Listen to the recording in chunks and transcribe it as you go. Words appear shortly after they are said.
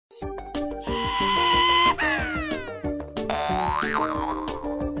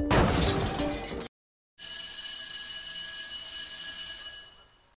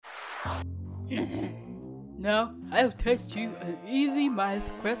Now, I'll test you an easy math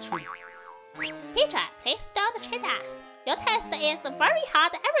question. Teacher, please don't cheat us. Your test is very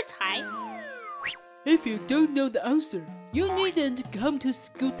hard every time. If you don't know the answer, you needn't come to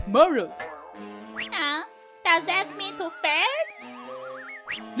school tomorrow. Does that mean to fail?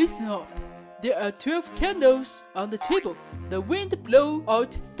 Listen up. There are 12 candles on the table. The wind blows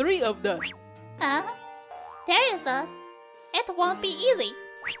out 3 of them. It won't be easy.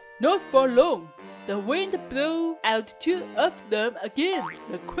 Not for long. The wind blows out 2 of them again.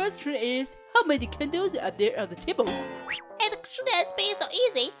 The question is, how many candles are there on the table? It shouldn't be so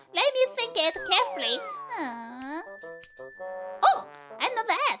easy. Let me think it carefully. Oh, I know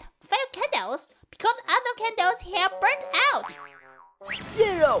that. 5 candles, because other candles here burned out.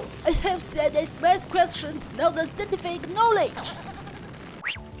 0. I have said it's math question, not the scientific knowledge.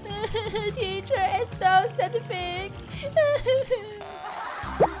 Teacher, it's not scientific.